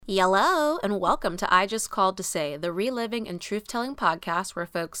Hello, and welcome to I Just Called to Say, the reliving and truth-telling podcast where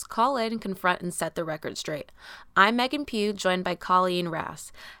folks call in, confront, and set the record straight. I'm Megan Pugh, joined by Colleen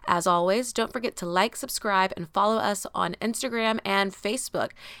Rass. As always, don't forget to like, subscribe, and follow us on Instagram and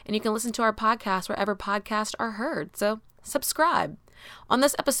Facebook. And you can listen to our podcast wherever podcasts are heard, so subscribe. On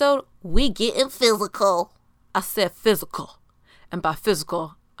this episode, we getting physical. I said physical. And by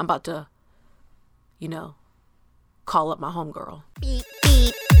physical, I'm about to, call up my homegirl. Beep,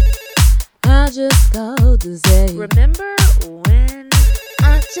 beep. I just called to say. Remember when?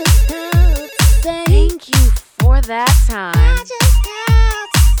 I just called to say. Thank you for that time. I just called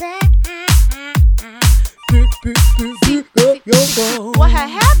to say. What had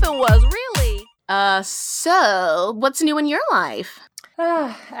happened was really. So what's new in your life?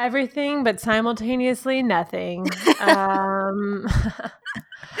 Everything, but simultaneously nothing. Our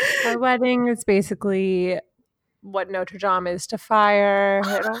wedding is basically what Notre Dame is to fire.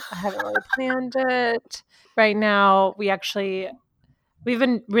 I haven't really planned it. Right now, we've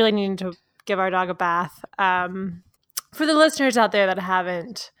been really needing to give our dog a bath. For the listeners out there that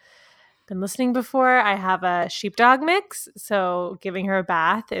haven't been listening before, I have a sheepdog mix. So giving her a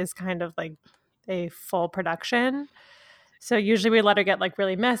bath is kind of like a full production. So usually we let her get like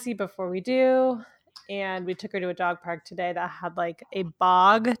really messy before we do. And we took her to a dog park today that had like a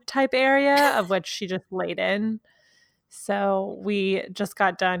bog type area of which she just laid in. So we just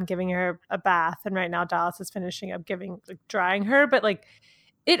got done giving her a bath. And right now Dallas is finishing up drying her. But like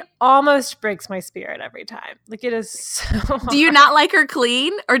it almost breaks my spirit every time. Like it is so Do you not like her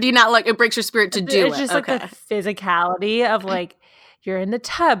clean? Or do you not like it breaks your spirit to do it? It's just like the physicality of like, you're in the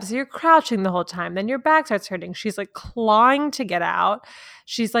tub, so you're crouching the whole time. Then your back starts hurting. She's like clawing to get out.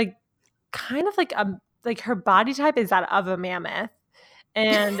 She's like kind of like her body type is that of a mammoth.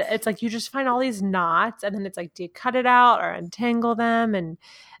 And it's like you just find all these knots, and then it's like, do you cut it out or untangle them? And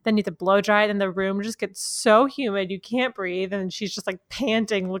then you have to blow dry it, and the room just gets so humid you can't breathe. And she's just like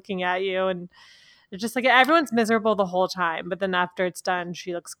panting, looking at you, and it's just like everyone's miserable the whole time. But then after it's done,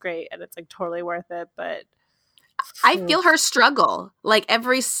 she looks great, and it's like totally worth it. But I feel her struggle. Like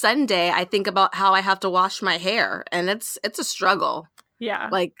every Sunday, I think about how I have to wash my hair, and it's a struggle. Yeah,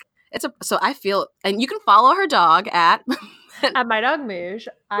 like so I feel, and you can follow her dog at my dog Moosh.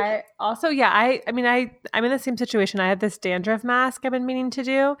 I also, I'm in the same situation. I have this dandruff mask I've been meaning to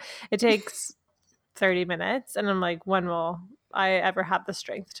do. It takes 30 minutes, and I'm like, when will I ever have the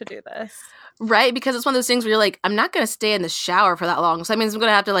strength to do this? Right, because it's one of those things where you're like, I'm not going to stay in the shower for that long. So that means I'm going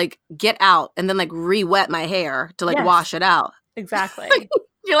to have to like get out and then like re-wet my hair to like wash it out. Exactly.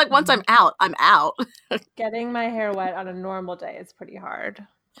 You're like, once I'm out, I'm out. Getting my hair wet on a normal day is pretty hard.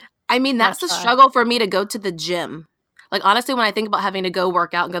 I mean, that's the struggle for me to go to the gym. Like, honestly, when I think about having to go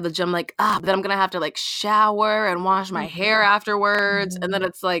work out and go to the gym, like, then I'm going to have to like shower and wash my hair afterwards. And then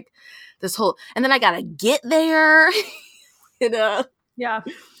it's like this whole, and then I got to get there. Yeah.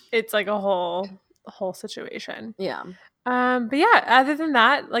 It's like a whole situation. Yeah. But yeah, other than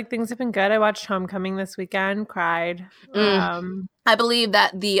that, like things have been good. I watched Homecoming this weekend, cried. I believe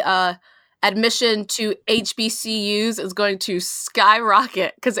that the admission to HBCUs is going to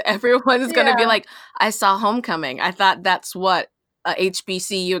skyrocket because everyone is going to be like, I saw Homecoming. I thought that's what a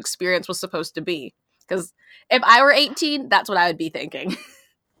HBCU experience was supposed to be. Because if I were 18, that's what I would be thinking.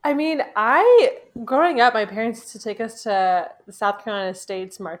 I mean, growing up, my parents used to take us to the South Carolina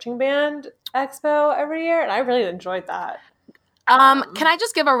State's marching band expo every year, and I really enjoyed that. Can I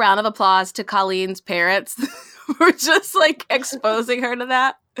just give a round of applause to Colleen's parents for just like exposing her to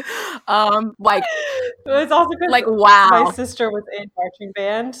that? Like it was also because like, wow, my sister was in marching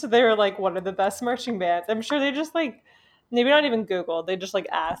band, so they were like one of the best marching bands. I'm sure they just like maybe not even Googled. They just like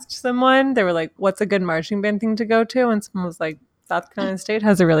asked someone. They were like, "What's a good marching band thing to go to?" And someone was like, South Carolina State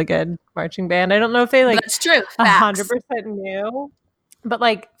has a really good marching band. I don't know if they like that's true 100% knew, but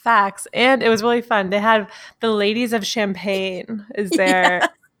like facts. And it was really fun. They had the Ladies of Champagne is there.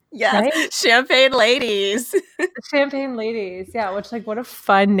 Yes. Right? Champagne Ladies. Champagne Ladies. Yeah. Which like, what a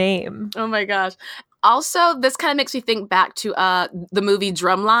fun name. Oh my gosh. Also, this kind of makes me think back to the movie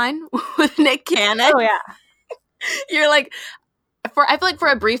Drumline with Nick Cannon. Oh yeah. You're like, I feel like for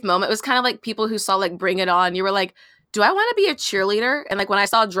a brief moment, it was kind of like people who saw like Bring It On. You were like, do I want to be a cheerleader? And like when I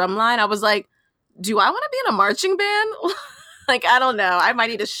saw Drumline, I was like, do I want to be in a marching band? Like, I don't know. I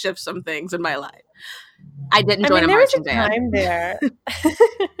might need to shift some things in my life. I didn't join a marching band. There was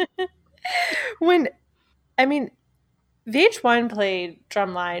a time there. VH1 played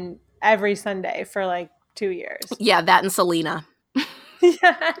Drumline every Sunday for like 2 years. Yeah, that and Selena.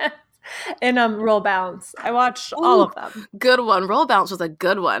 Yes. And Roll Bounce. I watched all of them. Good one. Roll Bounce was a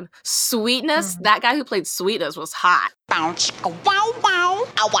good one. Sweetness, that guy who played Sweetness was hot. Bounce.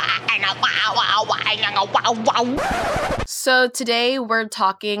 So today we're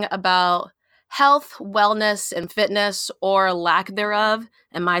talking about health, wellness, and fitness, or lack thereof,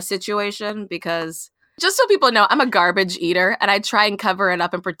 in my situation, because just so people know, I'm a garbage eater, and I try and cover it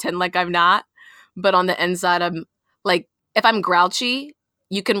up and pretend like I'm not. But on the inside, I'm like, if I'm grouchy,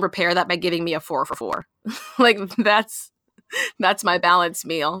 you can repair that by giving me a 4 for 4. Like, that's my balanced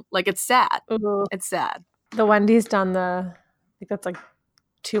meal. Like, it's sad. Ooh. It's sad. The Wendy's down I think that's like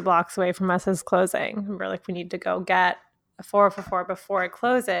 2 blocks away from us is closing. We're like, we need to go get a 4 for 4 before it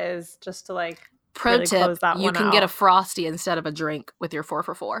closes, just to like pro really tip, close that you one can out. get a Frosty instead of a drink with your 4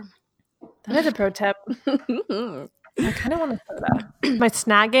 for 4. That is a pro tip. I kind of want a soda. My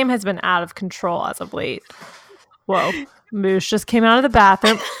snack game has been out of control as of late. Whoa. Moose just came out of the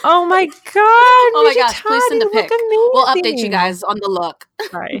bathroom. Oh my God. Oh my gosh, please send a pic. We'll update you guys on the look.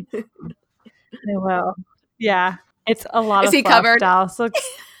 Sorry. I will. Yeah. It's a lot Is of he fluff. covered? Dallas looks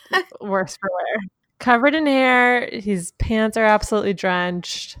worse for wear. Covered in hair. His pants are absolutely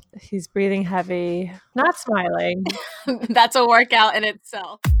drenched. He's breathing heavy. Not smiling. That's a workout in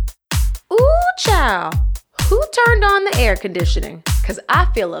itself. Ooh, child. Who turned on the air conditioning? Because I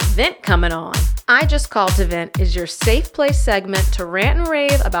feel a vent coming on. I Just Called to Vent is your safe place segment to rant and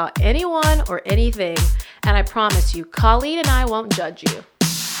rave about anyone or anything. And I promise you, Colleen and I won't judge you.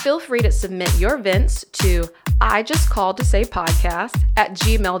 Feel free to submit your vents to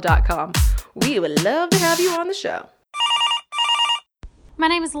ijustcalledtosaypodcast@gmail.com. We would love to have you on the show. My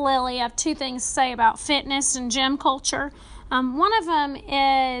name is Lily. I have 2 things to say about fitness and gym culture. One of them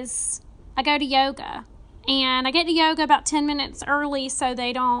is I go to yoga. And I get to yoga about 10 minutes early so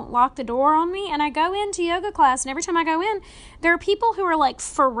they don't lock the door on me. And I go into yoga class, and every time I go in, there are people who are like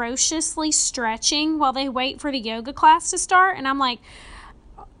ferociously stretching while they wait for the yoga class to start. And I'm like,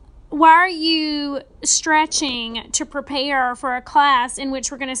 why are you stretching to prepare for a class in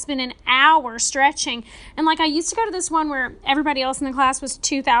which we're going to spend an hour stretching? And like, I used to go to this one where everybody else in the class was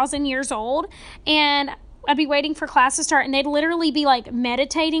 2,000 years old, and I'd be waiting for class to start, and they'd literally be like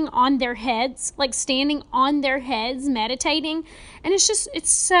meditating on their heads, like standing on their heads, meditating. And it's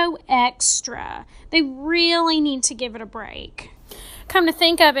so extra. They really need to give it a break. Come to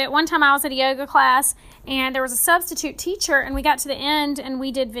think of it, one time I was at a yoga class, and there was a substitute teacher, and we got to the end, and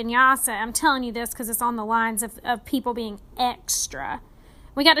we did vinyasa. I'm telling you this because it's on the lines of people being extra.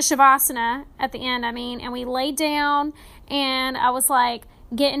 We got to Shavasana at the end, and we laid down, and I was like,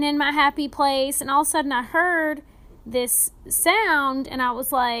 getting in my happy place, and all of a sudden I heard this sound, and I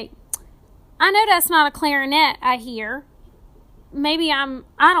was like, I know that's not a clarinet I hear. Maybe I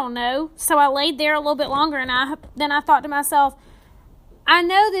don't know. So I laid there a little bit longer, and then I thought to myself, I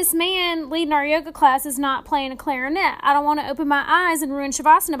know this man leading our yoga class is not playing a clarinet. I don't want to open my eyes and ruin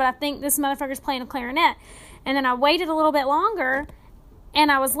Shavasana, but I think this motherfucker's playing a clarinet. And then I waited a little bit longer, and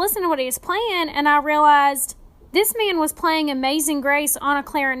I was listening to what he was playing, and I realized this man was playing Amazing Grace on a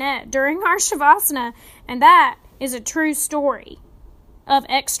clarinet during our Shavasana, and that is a true story of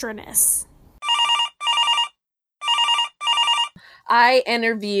extraness. I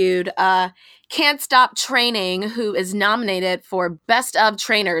interviewed Can't Stop Training, who is nominated for Best of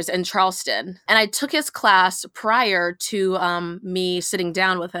Trainers in Charleston. And I took his class prior to me sitting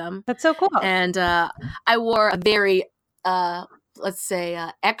down with him. That's so cool. And I wore a very, let's say,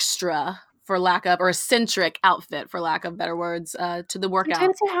 extra, for lack of, or eccentric outfit, for lack of better words, to the workout.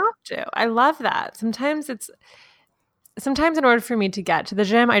 Sometimes you have to. I love that. Sometimes in order for me to get to the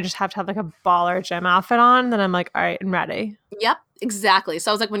gym, I just have to have like a baller gym outfit on. Then I'm like, all right, I'm ready. Yep, exactly. So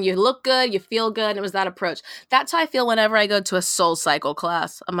I was like, when you look good, you feel good. And it was that approach. That's how I feel whenever I go to a Soul Cycle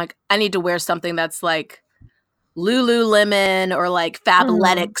class. I'm like, I need to wear something that's like Lululemon or like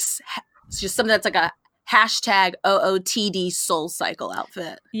Fabletics. It's just something that's like a hashtag OOTD Soul Cycle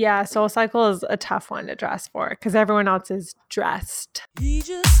outfit. Yeah, Soul Cycle is a tough one to dress for because everyone else is dressed. He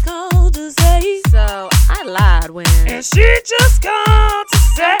just called to say. So I lied when. And she just called to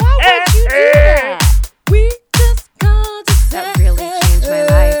say. Why would you do that? We just called to say. That really changed my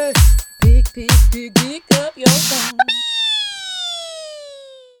life. Pick up your phone.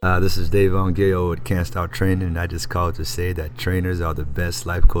 This is Dave Ongeo with Can't Stop Training, and I just called to say that trainers are the best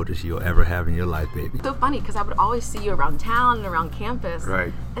life coaches you'll ever have in your life, baby. So funny because I would always see you around town and around campus.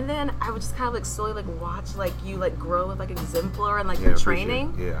 Right. And then I would just kind of like slowly like watch like you like grow with like Exemplar and like Yeah, your appreciate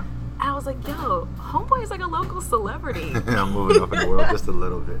training. it. Yeah. And I was like, yo, homeboy is like a local celebrity. I'm moving up in the world just a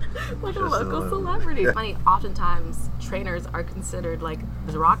little bit. Like Just a local little celebrity. Funny, oftentimes trainers are considered like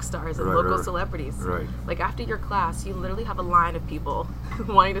rock stars and Right, local right. celebrities. Right. Like after your class, you literally have a line of people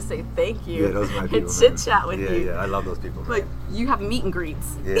wanting to say thank you Yeah, those are my people, and man. chit chat with Yeah, you. yeah, I love those people. Like you have meet and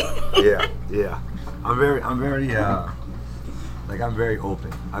greets. Yeah. I'm very, I'm very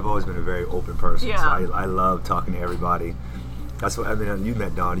open. I've always been a very open person. Yeah. So I love talking to everybody. That's what I mean. You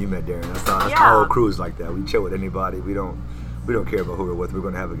met Don, you met Darren. That's our Yeah. whole crew is like that. We chill with anybody. We don't care about who we're with. We're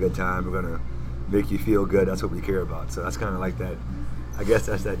gonna have a good time. We're gonna make you feel good. That's what we care about. So that's kind of like that. I guess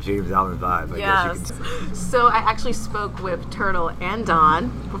that's that James Allen vibe. I guess you can say. So I actually spoke with Turtle and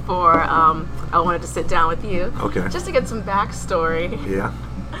Don before I wanted to sit down with you. Okay. Just to get some backstory. Yeah.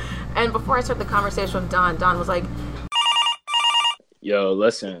 And before I started the conversation with Don was like, Yo,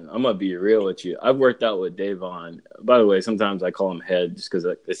 listen, I'm gonna be real with you. I've worked out with Davon. By the way, sometimes I call him Head just because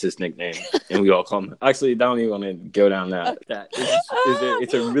it's his nickname, and we all call him. Actually, I don't even want to go down that.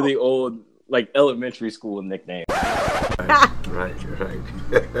 It's a really old, like elementary school nickname. Right.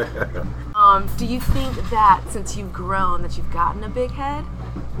 do you think that since you've grown that you've gotten a big head?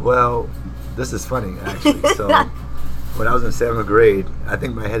 Well, this is funny actually. So when I was in 7th grade, I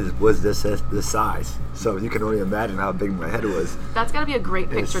think my head was this size. So you can only imagine how big my head was. That's got to be a great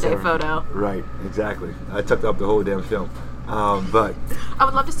picture day photo. Right, exactly. I took up the whole damn film. But I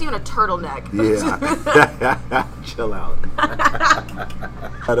would love to see you in a turtleneck. yeah, chill out.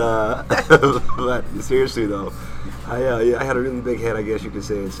 but seriously though, I had a really big head, I guess you could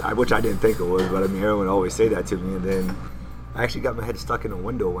say, which I didn't think it was, but I mean everyone would always say that to me. And then I actually got my head stuck in a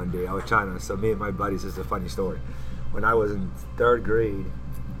window one day. I was trying to. So me and my buddies, this is a funny story. When I was in 3rd grade,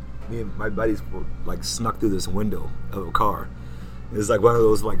 me and my buddies were like snuck through this window of a car. It's like one of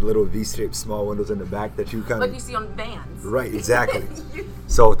those like little V-shaped small windows in the back that you kind Like of. you see on vans. Right, exactly.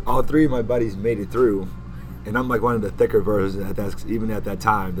 So all 3 of my buddies made it through, and I'm like one of the thicker versions even at that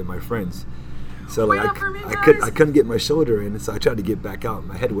time than my friends. So like Wait up for me, I guys. couldn't get my shoulder in, so I tried to get back out.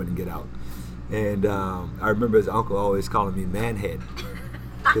 My head wouldn't get out, and I remember his uncle always calling me Manhead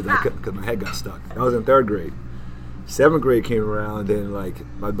because my head got stuck. I was in 3rd grade. 7th grade came around, and like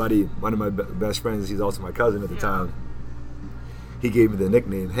my buddy, one of my best friends, he's also my cousin at the time. He gave me the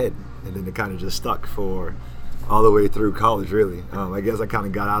nickname Head, and then it kind of just stuck for all the way through college, really. I guess I kind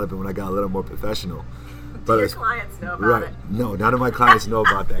of got out of it when I got a little more professional. Do your clients know about right. it? No, none of my clients know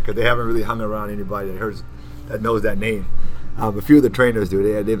about that because they haven't really hung around anybody that knows that name. A few of the trainers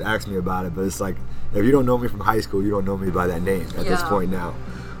do. They've asked me about it, but it's like, if you don't know me from high school, you don't know me by that name at this point now.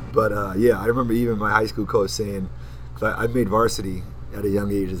 But I remember even my high school coach saying, because I made varsity at a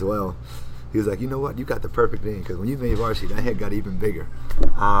young age as well. He was like, you know what, you got the perfect name because when you made varsity, that head got even bigger.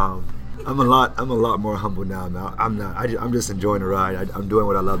 I'm a lot more humble now. I'm not. I'm just enjoying the ride. I'm doing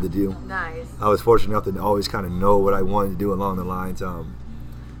what I love to do. Nice. I was fortunate enough to always kind of know what I wanted to do along the lines.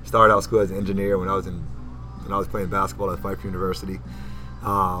 Started out school as an engineer when I was playing basketball at Fife University,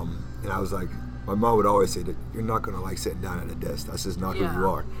 and I was like, my mom would always say that you're not gonna like sitting down at a desk. That's just not who you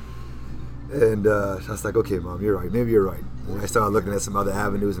are. And I was like, okay, Mom, you're right. Maybe you're right. And I started looking at some other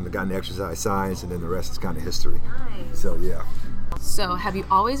avenues and got into exercise science, and then the rest is kind of history. Nice. So yeah. So have you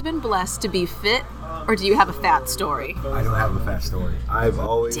always been blessed to be fit, or do you have a fat story? I don't have a fat story. I've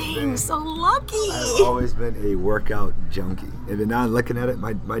always been so lucky. I've always been a workout junkie. And now looking at it,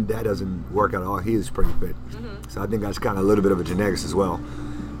 my dad doesn't work out at all. He is pretty fit. So I think that's kind of a little bit of a genetics as well.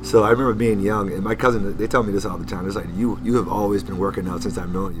 So I remember being young, and my cousin, they tell me this all the time. It's like, you have always been working out since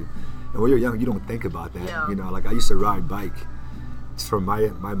I've known you. And when you're young, you don't think about that. Yeah. You know, like I used to ride bike from my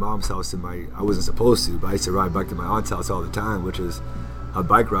mom's house to I wasn't supposed to, but I used to ride bike to my aunt's house all the time, which is a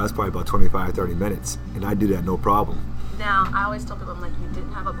bike ride. It's probably about 25, 30 minutes. And I do that no problem. Now, I always tell people, I'm like, you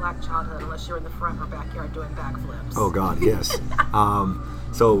didn't have a black childhood unless you're in the front or backyard doing backflips. Oh God, yes.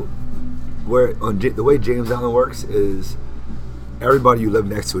 So the way James Allen works is everybody you live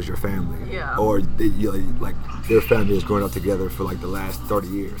next to is your family. Yeah. Or like their family is growing up together for like the last 30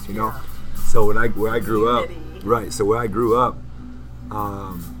 years, you know? Yeah. So where I grew up, right, so where I grew up,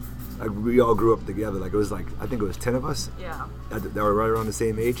 we all grew up together. Like it was like, I think it was 10 of us. Yeah. That were right around the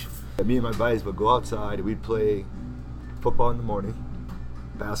same age. Me and my buddies would go outside, we'd play football in the morning,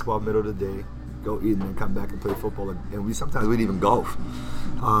 basketball middle of the day, go eat and then come back and play football. And sometimes we'd even golf.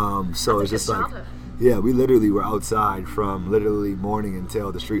 So it's just like, yeah, we literally were outside from literally morning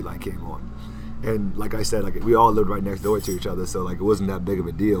until the street light came on. And like I said, like we all lived right next door to each other, so like it wasn't that big of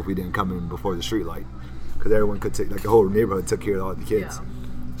a deal if we didn't come in before the street light, because everyone could take, like the whole neighborhood took care of all the kids.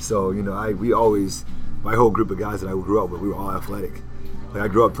 Yeah. So you know, my whole group of guys that I grew up with, we were all athletic. Like I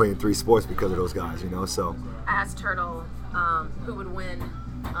grew up playing 3 sports because of those guys, you know. So I asked Turtle who would win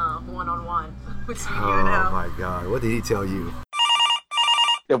one-on-one between you Oh and him? my God! What did he tell you?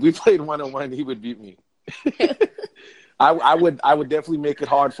 If we played 1-on-1, he would beat me. I would definitely make it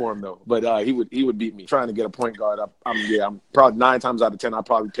hard for him though, but he would beat me. Trying to get a point guard up, I'm probably 9 times out of 10 I'll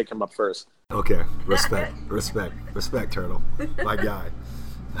probably pick him up first. Okay, respect, Turtle, my guy.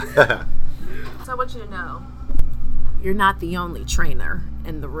 So I want you to know, you're not the only trainer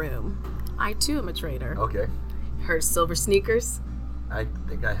in the room. I too am a trainer. Okay, Heard Silver Sneakers, I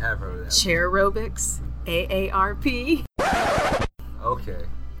think I have heard of that. Chair Aerobics, AARP. Okay,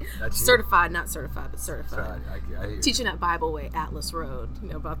 that's you. Certified, not certified, but certified. Sorry, I hear you. Teaching at Bible Way, Atlas Road. You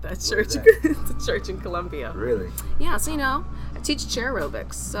know about that church? is that? It's a church in Columbia. Really? Yeah, so I teach chair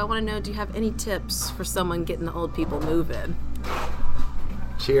aerobics. So I want to know, do you have any tips for someone getting the old people moving?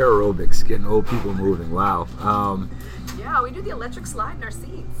 Chair aerobics, getting old people moving. Wow. Yeah, we do the electric slide in our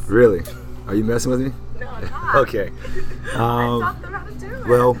seats. Really? Are you messing with me? No, I'm not. Okay. I taught them how to do it.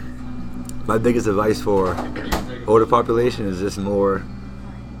 Well, my biggest advice for older population is just more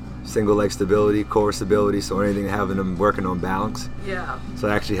single leg stability, core stability, so anything having them working on balance. Yeah. So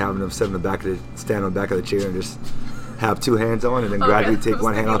actually having them stand on the back of the chair and just have 2 hands on and then gradually take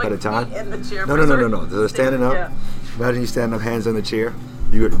one hand off at a time. In the chair No. So they're standing up. Yeah. Imagine you standing up, hands on the chair.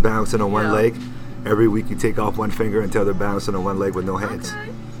 You get balancing on one Yeah. leg. Every week you take off one finger until they're balancing on one leg with no hands. Okay.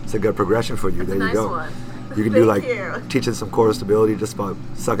 It's a good progression for you. There you Nice go. one. You can do Thank like you. teaching some core stability just by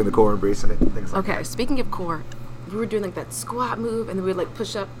sucking the core and bracing it, things like Okay, speaking of core, we were doing like that squat move and then we'd like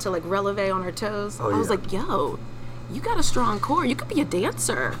push up to like releve on our toes. Oh, I was yeah. like, yo, you got a strong core. You could be a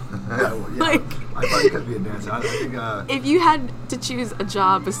dancer. that. Like, I thought you could be a dancer. I think if you had to choose a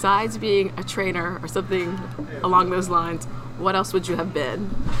job besides being a trainer or something along those lines, what else would you have been?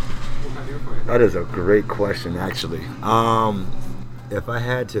 that is a great question, actually. If I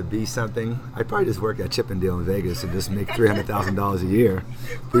had to be something, I'd probably just work at Chippendale in Vegas and just make $300,000 a year.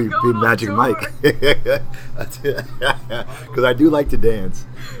 Be Magic Mike. Because I do like to dance.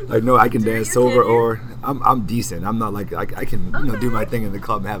 Like, no, I can dance sober or I'm decent. I'm not like I can do my thing in the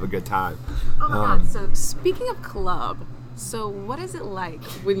club and have a good time. Oh my God. So speaking of club, so what is it like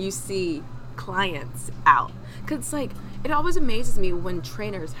when you see clients out? Because like, it always amazes me when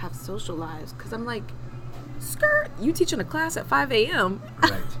trainers have social lives. Because I'm like, skirt, you teaching a class at 5 a.m.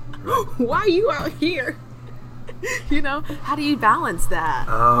 Right. Why are you out here? How do you balance that?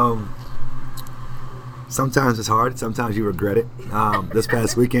 Sometimes it's hard. Sometimes you regret it. This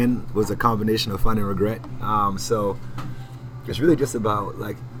past weekend was a combination of fun and regret. So it's really just about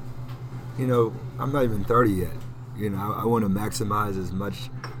like, I'm not even 30 yet. I want to maximize as much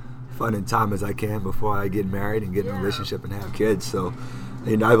fun and time as I can before I get married and get in a relationship and have kids. So,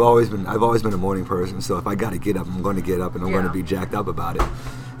 I've always been a morning person. So if I got to get up, I'm going to get up and I'm going to be jacked up about it.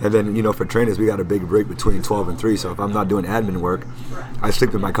 And then, for trainers, we got a big break between 12 and 3. So if I'm not doing admin work, I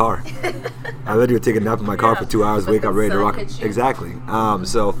sleep in my car. I literally take a nap in my car for 2 hours, wake up ready to rock. Exactly.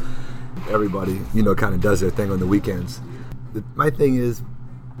 So everybody, kind of does their thing on the weekends. My thing is,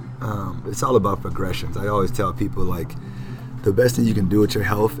 it's all about progressions. I always tell people, like, the best thing you can do with your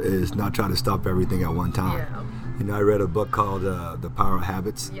health is not try to stop everything at one time. I read a book called The Power of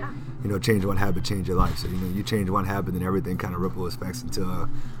Habits. Change one habit, change your life. So, you change one habit, then everything kind of ripple effects into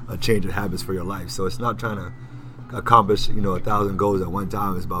a change of habits for your life. So it's not trying to accomplish, 1,000 goals at one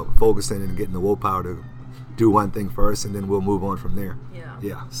time. It's about focusing and getting the willpower to do one thing first, and then we'll move on from there.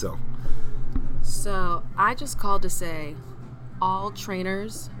 Yeah, so. So I just called to say all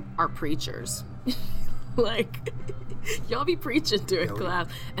trainers are preachers. Like, y'all be preaching during class.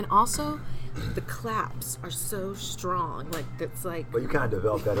 And also, the claps are so strong. Like, it's like... Well, you kind of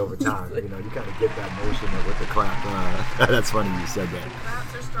develop that over time. You kind of get that motion with the clap. That's funny you said that. The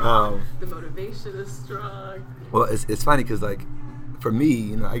claps are strong. The motivation is strong. Well, it's funny because, like, for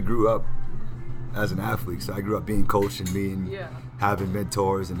me, I grew up as an athlete. So I grew up being coached and having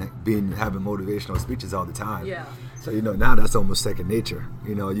mentors and having motivational speeches all the time. Yeah. So, now that's almost second nature.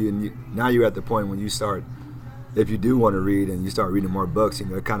 Now you're at the point when you start, if you do want to read and you start reading more books,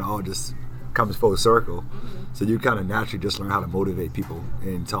 it kind of all just comes full circle. Mm-hmm. So you kind of naturally just learn how to motivate people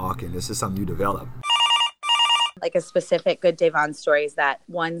and talk, and this is something you develop. Like a specific good Davon story is that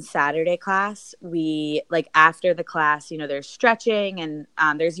one Saturday class, we like after the class, there's stretching and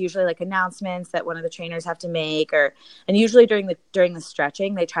there's usually like announcements that one of the trainers have to make, and usually during the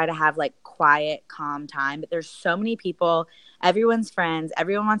stretching, they try to have like quiet, calm time. But there's so many people, everyone's friends,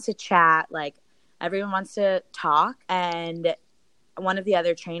 everyone wants to chat, like everyone wants to talk, and one of the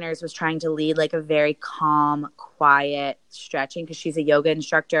other trainers was trying to lead like a very calm, quiet stretching because she's a yoga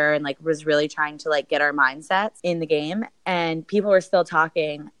instructor and like was really trying to like get our mindsets in the game. And people were still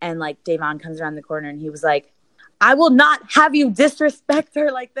talking, and like Davon comes around the corner and he was like, I will not have you disrespect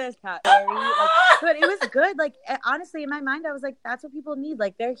her like this, Pat. But it was good. Like, honestly, in my mind, I was like, that's what people need.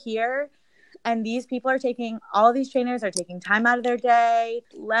 Like, they're here, and these people are all of these trainers are taking time out of their day.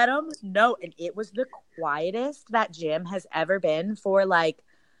 Let them know. And it was the quietest that gym has ever been for like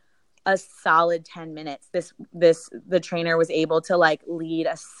a solid 10 minutes. The trainer was able to like lead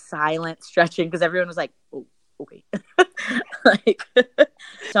a silent stretching because everyone was like, oh, okay. Like,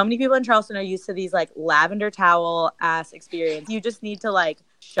 so many people in Charleston are used to these like lavender towel ass experience. You just need to like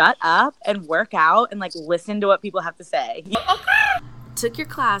shut up and work out and like listen to what people have to say. Took your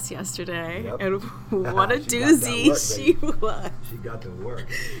class yesterday, Yep. and what a doozy she was. She got to work.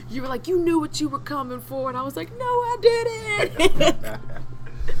 You were like, you knew what you were coming for, and I was like, no, I didn't.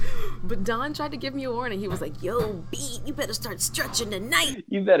 But Don tried to give me a warning. He was like, yo, B, you better start stretching tonight.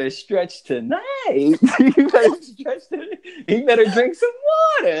 You better stretch tonight. You better stretch tonight. You better drink some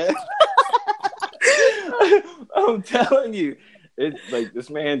water. I'm telling you, it's like this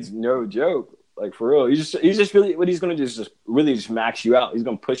man's no joke. Like for real, he's just really what he's gonna do is just really max you out. He's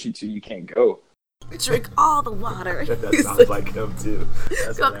gonna push you till you can't go. Drink all the water. That sounds like him too.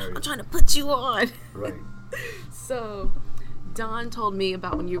 That's hilarious. I'm trying to put you on. Right. So, Don told me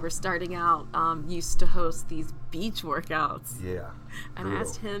about when you were starting out, used to host these beach workouts. Yeah. And brutal. I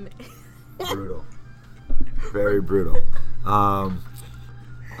asked him. Brutal. Very brutal.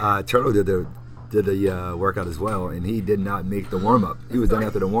 Turtle did the workout as well, and he did not make the warm up. He was done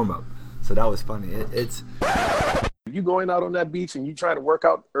after the warm up, so that was funny. It's. If you going out on that beach and you try to work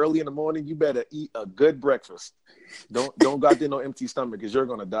out early in the morning, you better eat a good breakfast. Don't go out there no empty stomach because you're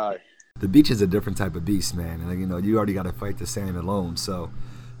gonna die. The beach is a different type of beast, man. And you already got to fight the sand alone. So,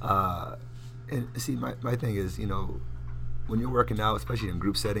 and see, my thing is, when you're working out, especially in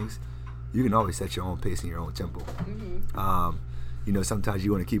group settings, you can always set your own pace and your own tempo. Mm-hmm. Sometimes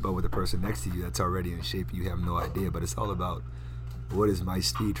you want to keep up with the person next to you that's already in shape. You have no idea, but it's all about what is my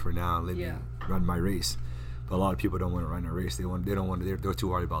speed for now. Let me run my race. But a lot of people don't want to run a race. They're too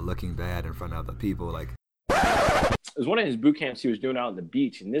worried about looking bad in front of other people. Like, it was one of his boot camps he was doing out on the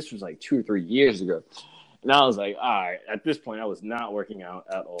beach, and this was like 2 or 3 years ago. And I was like, all right, at this point, I was not working out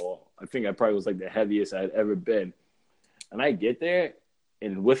at all. I think I probably was like the heaviest I'd ever been. And I get there,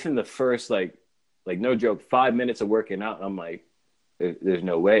 and within the first, like no joke, 5 minutes of working out, I'm like, there's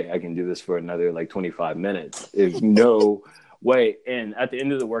no way I can do this for another like 25 minutes. There's no way. And at the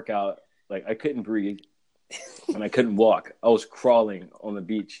end of the workout, like I couldn't breathe and I couldn't walk. I was crawling on the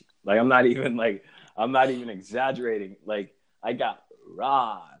beach. Like I'm not even exaggerating. Like I got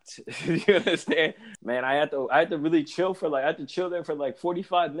rocked. You understand? Man, I had to really chill there for like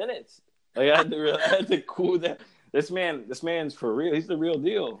 45 minutes. Like I had to cool down. This man's for real. He's the real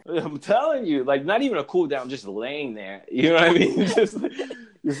deal. I'm telling you, like not even a cool down, just laying there. You know what I mean?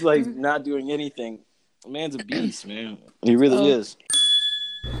 just like not doing anything. The man's a beast, man. He really is.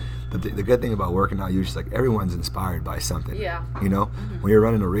 But the good thing about working out, you're just like everyone's inspired by something. Yeah. When you're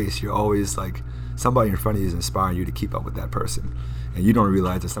running a race, you're always like somebody in front of you is inspiring you to keep up with that person, and you don't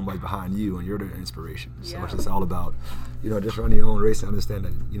realize there's somebody behind you, and you're the inspiration. So it's just all about, just running your own race and understand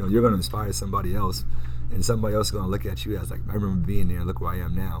that you're going to inspire somebody else, and somebody else is going to look at you as like, I remember being there, and look where I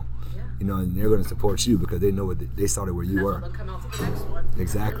am now. Yeah. And they're going to support you because they know they started where you were. They'll come out to the next one.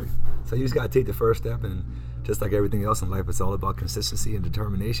 Exactly. So you just got to take the first step, and just like everything else in life, it's all about consistency and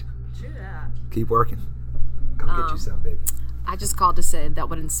determination. True that. Keep working. Come get you some, baby. I just called to say that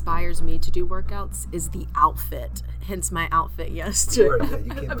what inspires me to do workouts is the outfit. Hence my outfit yesterday.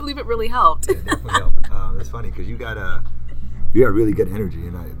 Sure, I believe it really helped. Yeah, definitely helped. It's funny because you got really good energy,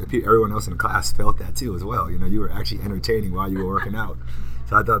 and everyone else in the class felt that too as well. You were actually entertaining while you were working out.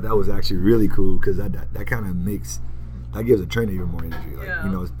 So I thought that was actually really cool because that kind of gives a trainer even more energy.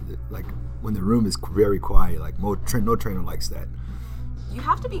 Like like when the room is very quiet, like no trainer likes that. You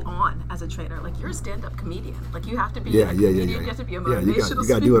have to be on as a trainer. Like, you're a stand-up comedian. Like, you have to be a comedian. You have to be a motivational you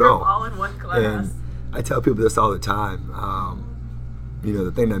got to do it all in one class. And I tell people this all the time.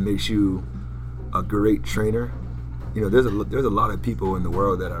 The thing that makes you a great trainer, there's a lot of people in the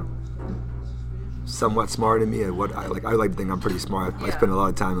world that are somewhat smarter than me. And I like to think I'm pretty smart. I spend a lot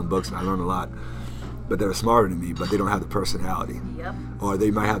of time in books and I learn a lot. But they're smarter than me, but they don't have the personality. Yep. Or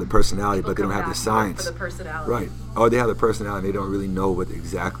they might have the personality, but they don't have the science. For the personality. Right. Or they have the personality, and they don't really know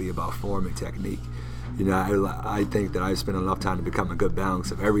exactly about form and technique. I think that I spend enough time to become a good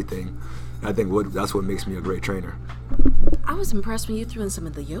balance of everything. I think that's what makes me a great trainer. I was impressed when you threw in some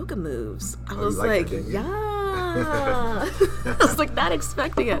of the yoga moves. I was like, yeah. I was like not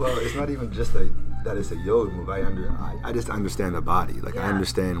expecting it. Well, it's not even just that it's a yoga move. I just understand the body. Like I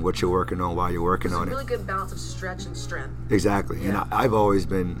understand what you're working on, why you're working on it. It's a really good balance of stretch and strength. Exactly. Yeah. And I've always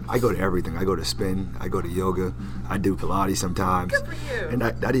been, I go to everything. I go to spin, I go to yoga, I do Pilates sometimes. Good for you. And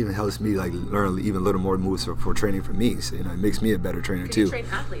that even helps me like learn even a little more moves for training for me. So, it makes me a better trainer too. You train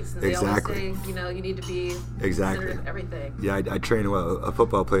athletes. And Exactly. They always say, you need to be considerate of everything. Yeah, I trained a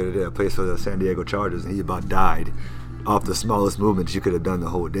football player today that plays for the San Diego Chargers, and he about died off the smallest movements you could have done the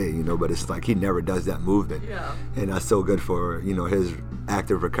whole day, but it's like he never does that movement. Yeah. And that's so good for, his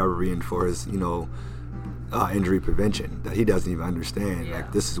active recovery and for his, injury prevention that he doesn't even understand. Yeah.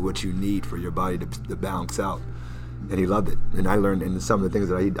 Like, this is what you need for your body to bounce out. And he loved it. And I learned, and some of the things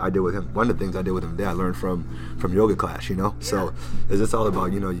that I did with him, one of the things I did with him today, I learned from yoga class, So it's just all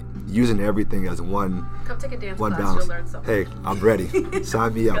about, using everything as one Come take a dance one class, balance. you'll learn something. Hey, I'm ready.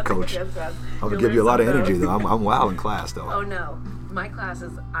 Sign me up, coach. I'm going to give you a lot of energy, though. I'm wild in class, though. Oh, no. My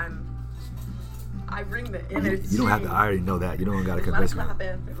classes, I bring the energy. You don't have to, I already know that. You don't got to convince me. There's a lot of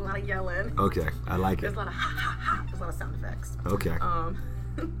clapping. There's a lot of yelling. Okay, I like it. There's a lot of ha, ha, ha. There's a lot of sound effects. Okay.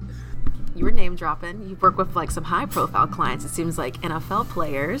 You were name dropping. You work with like some high profile clients. It seems like NFL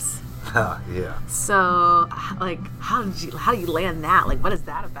players. Yeah. So, like, how do you land that? Like, what is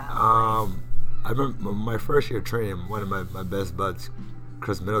that about? I remember my first year training, one of my best buds,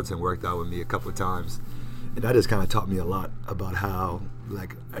 Chris Middleton, worked out with me a couple of times. And that just kind of taught me a lot about how,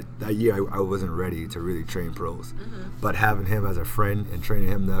 like, that year I wasn't ready to really train pros. Mm-hmm. But having him as a friend and training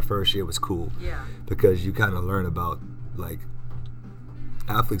him that first year was cool. Yeah. Because you kind of learn about, like,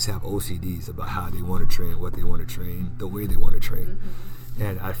 athletes have OCDs about how they want to train, what they want to train, the way they want to train. Mm-hmm.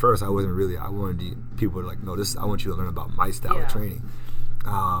 And at first I wanted people to like, no, I want you to learn about my style of training.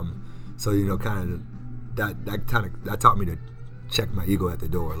 So, kind of that taught me to check my ego at the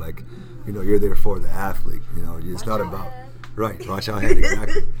door. Like, you're there for the athlete. It's not about, right, watch out head,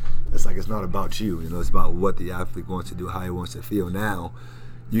 exactly. It's like, it's not about you, it's about what the athlete wants to do, how he wants to feel. Now,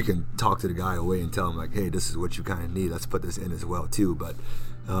 you can talk to the guy away and tell him like, hey, this is what you kind of need. Let's put this in as well too. But,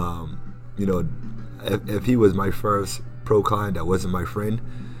 if he was my first pro client that wasn't my friend,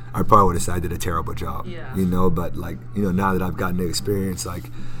 I probably would have said I did a terrible job. Yeah. But like, now that I've gotten the experience,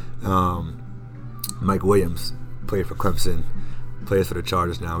 like, Mike Williams played for Clemson, plays for the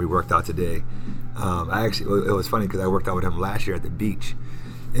Chargers now. We worked out today. It was funny because I worked out with him last year at the beach,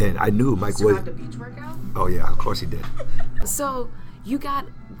 and I knew Mike Williams. The beach workout? Oh yeah, of course he did. So you got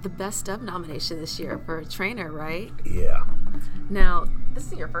the Best Of nomination this year for a trainer, right? Yeah. Now, this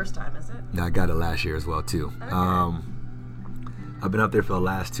isn't your first time, is it? No, I got it last year as well too. Okay. I've been up there for the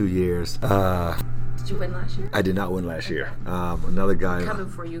last 2 years. Did you win last year? I did not win last year. Another guy. Coming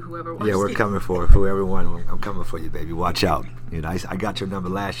for you, whoever wants. Yeah, we're coming for whoever won. I'm coming for you, baby. Watch out. I got your number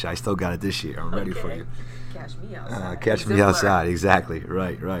last year. I still got it this year. I'm ready for you. Catch me outside. Catch me outside. Exactly.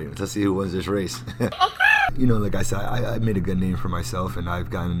 Right. Let's see who wins this race. Like I said, I made a good name for myself, and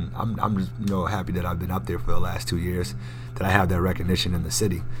I'm just happy that I've been up there for the last 2 years, that I have that recognition in the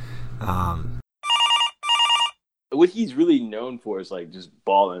city. What he's really known for is like just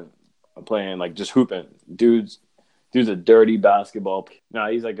balling, playing, like just hooping. Dude's a dirty basketball. No,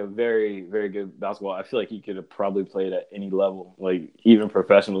 he's like a very, very good basketball. I feel like he could have probably played at any level, like even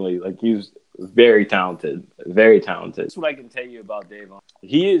professionally. Like he was very talented, very talented. That's what I can tell you about Davon.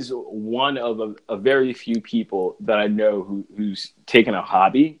 He is one of a very few people that I know who's taken a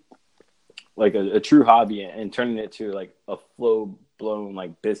hobby, like a true hobby, and turning it to like a full-blown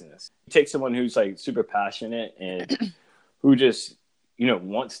like business. You take someone who's like super passionate and who just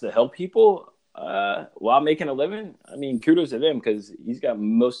wants to help people while making a living. I mean, kudos to them because he's got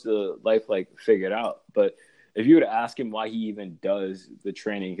most of the life like figured out. But if you were to ask him why he even does the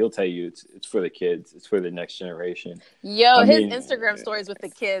training, he'll tell you it's for the kids. It's for the next generation. His Instagram stories with the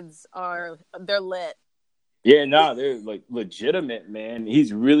kids they're lit. Yeah, no, they're like legitimate, man.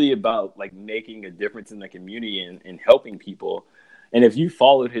 He's really about like making a difference in the community and helping people. And if you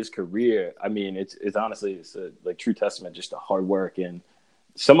followed his career, I mean, it's honestly, it's a like true testament just to hard work and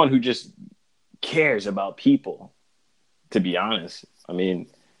someone who just cares about people, to be honest. I mean,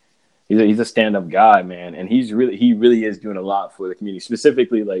 he's a stand-up guy, man, and he really is doing a lot for the community,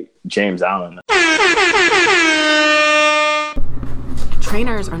 specifically like James Allen.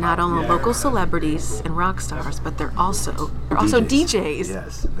 Trainers are not only local celebrities and rock stars, but they're also DJs.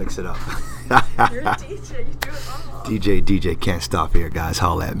 Yes, mix it up. You're a DJ. You do it all. DJ can't stop here, guys.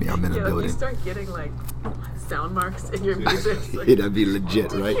 Holla at me. I'm in the building. You start getting like sound marks in your music. Like, yeah, that'd be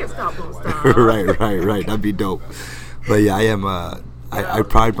legit, right? You can't stop, don't stop. right. That'd be dope. But yeah, I am. I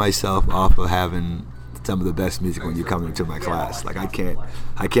pride myself off of having some of the best music when you come into my class. Like I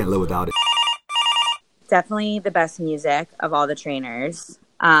can't live without it. Definitely the best music of all the trainers.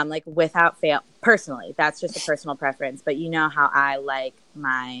 Like without fail, Personally, that's just a personal preference, but you know how I like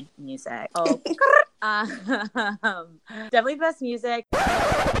my music. Oh, definitely the best music.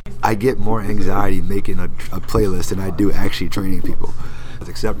 I get more anxiety making a playlist than I do actually training people.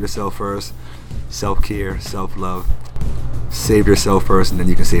 Accept yourself first, self-care, self-love. Save yourself first, and then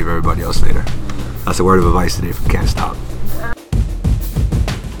you can save everybody else later. That's a word of advice today from Can't Stop.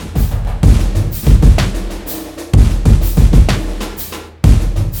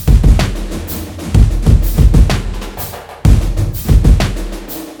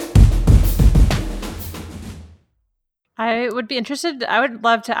 I would be interested. I would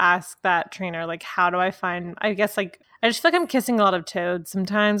love to ask that trainer, like, how do I find, I guess, like, I just feel like I'm kissing a lot of toads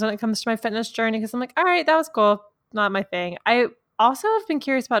sometimes when it comes to my fitness journey because I'm like, all right, that was cool. Not my thing. I also have been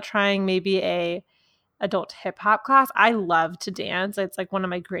curious about trying maybe a adult hip hop class. I love to dance. It's like one of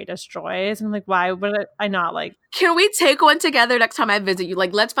my greatest joys. And I'm like, why would I not like? Can we take one together next time I visit you?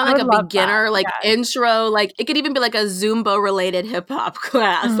 Like, let's find like a beginner, like intro, like it could even be like a Zumba related hip hop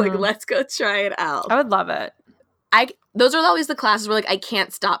class. Mm-hmm. Like, let's go try it out. I would love it. Those are always the classes where like I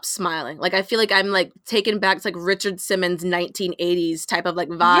can't stop smiling. Like I feel like I'm like taken back to like Richard Simmons 1980s type of like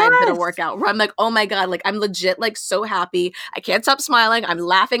vibe at a workout where I'm like, oh my God, like I'm legit like so happy. I can't stop smiling. I'm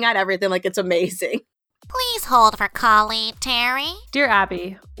laughing at everything. Like it's amazing. Please hold for Colleen Terry. Dear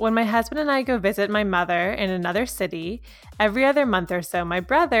Abby, when my husband and I go visit my mother in another city, every other month or so, my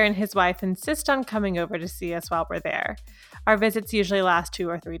brother and his wife insist on coming over to see us while we're there. Our visits usually last 2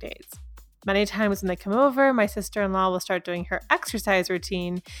 or 3 days. Many times when they come over, my sister-in-law will start doing her exercise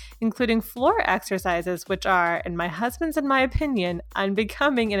routine, including floor exercises, which are, in my husband's and my opinion,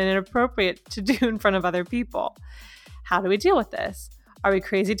 unbecoming and inappropriate to do in front of other people. How do we deal with this? Are we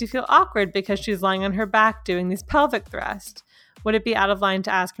crazy to feel awkward because she's lying on her back doing these pelvic thrusts? Would it be out of line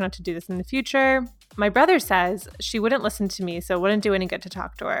to ask her not to do this in the future? My brother says she wouldn't listen to me, so it wouldn't do any good to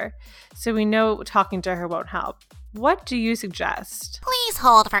talk to her. So we know talking to her won't help. What do you suggest? Please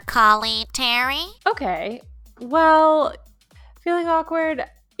hold for Colleen Terry. Okay. Well, feeling awkward,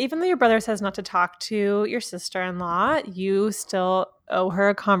 even though your brother says not to talk to your sister-in-law, you still owe her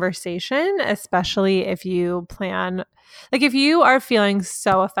a conversation, especially if you plan, like if you are feeling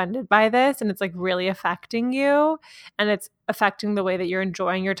so offended by this and it's like really affecting you and it's affecting the way that you're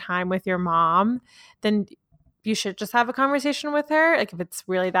enjoying your time with your mom, then you should just have a conversation with her, like if it's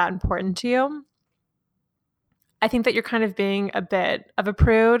really that important to you. I think that you're kind of being a bit of a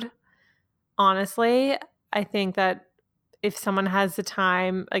prude, honestly. I think that if someone has the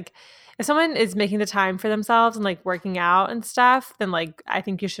time, like if someone is making the time for themselves and like working out and stuff, then like I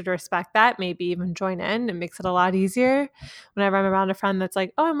think you should respect that, maybe even join in. It makes it a lot easier. Whenever I'm around a friend that's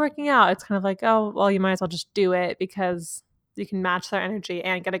like, oh, I'm working out, it's kind of like, oh, well, you might as well just do it because you can match their energy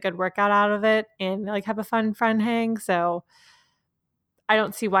and get a good workout out of it and like have a fun friend hang. So I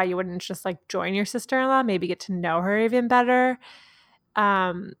don't see why you wouldn't just like join your sister-in-law, maybe get to know her even better.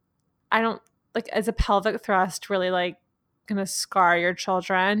 I don't like as a pelvic thrust really like gonna scar your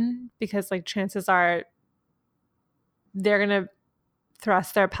children because like chances are they're gonna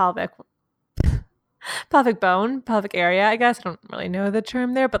thrust their pelvic bone, pelvic area, I guess. I don't really know the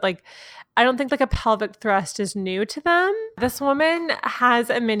term there, but like I don't think like a pelvic thrust is new to them. This woman has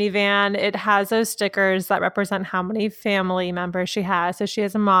a minivan. It has those stickers that represent how many family members she has. So she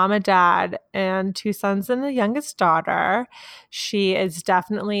has a mom, a dad, and 2 sons and the youngest daughter. She is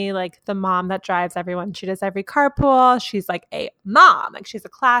definitely like the mom that drives everyone. She does every carpool. She's like a mom. Like she's a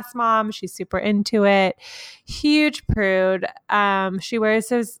class mom. She's super into it. Huge prude. She wears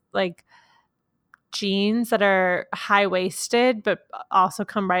those like jeans that are high-waisted but also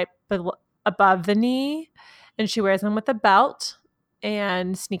come right above the knee, and she wears them with a belt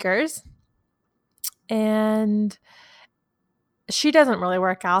and sneakers, and she doesn't really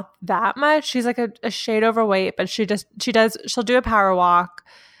work out that much. She's like a shade overweight, but she'll do a power walk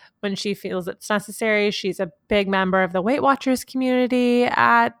when she feels it's necessary. She's a big member of the Weight Watchers community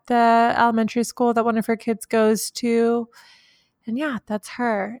at the elementary school that one of her kids goes to. And yeah, that's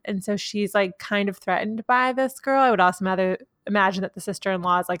her. And so she's like kind of threatened by this girl. I would also imagine that the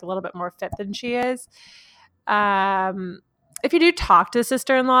sister-in-law is like a little bit more fit than she is. If you do talk to the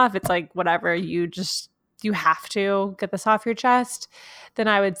sister-in-law, if it's like whatever, you have to get this off your chest, then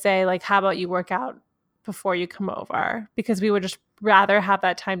I would say like, how about you work out before you come over? Because we would just rather have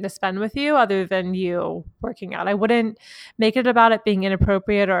that time to spend with you other than you working out. I wouldn't make it about it being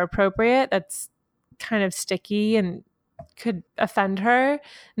inappropriate or appropriate. That's kind of sticky and could offend her.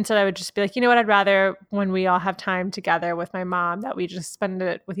 Instead, I would just be like, you know what, I'd rather when we all have time together with my mom that we just spend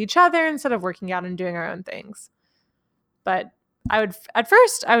it with each other instead of working out and doing our own things. But at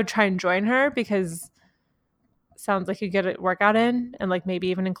first I would try and join her because it sounds like you get a workout in and like maybe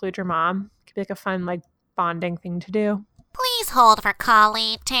even include your mom, Could be like a fun, like, bonding thing to do. Please hold for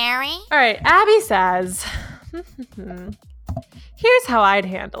Colleen, Terry. All right, Abby says, here's how I'd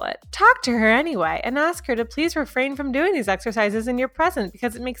handle it. Talk to her anyway and ask her to please refrain from doing these exercises in your presence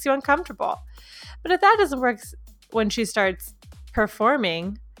because it makes you uncomfortable. But if that doesn't work when she starts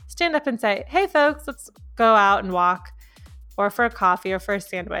performing, stand up and say, hey, folks, let's go out and walk, or for a coffee or for a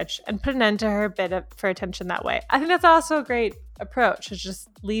sandwich, and put an end to her bid for attention that way. I think that's also a great approach, is just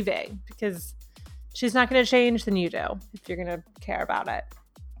leaving, because she's not going to change than you do if you're going to care about it.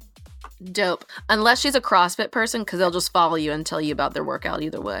 Dope. Unless she's a CrossFit person, because they'll just follow you and tell you about their workout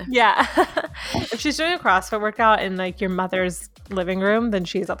either way. Yeah. If she's doing a CrossFit workout in like your mother's living room, then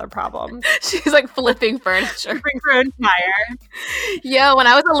she has other problems. She's like flipping furniture. Flipping her own tire. Yo, when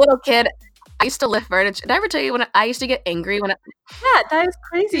I was a little kid, I used to lift furniture. Did I ever tell you when I used to get angry when Yeah, that is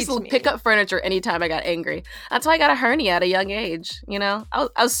crazy to pick up furniture anytime I got angry. That's why I got a hernia at a young age. You know, I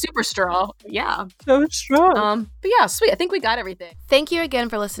was super strong. Yeah, so strong. But yeah, sweet. I think we got everything. Thank you again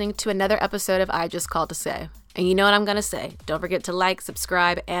for listening to another episode of I Just Called to Say. And you know what I'm gonna say. Don't forget to like,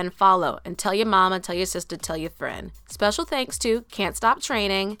 subscribe, and follow. And tell your mama, tell your sister, tell your friend. Special thanks to Can't Stop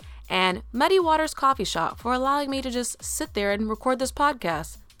Training and Muddy Waters Coffee Shop for allowing me to just sit there and record this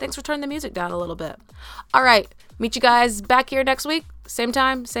podcast. Thanks for turning the music down a little bit. All right, meet you guys back here next week. Same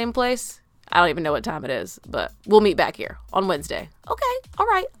time, same place. I don't even know what time it is, but we'll meet back here on Wednesday. Okay, all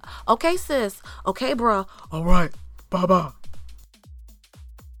right. Okay, sis. Okay, bro. All right. Bye-bye.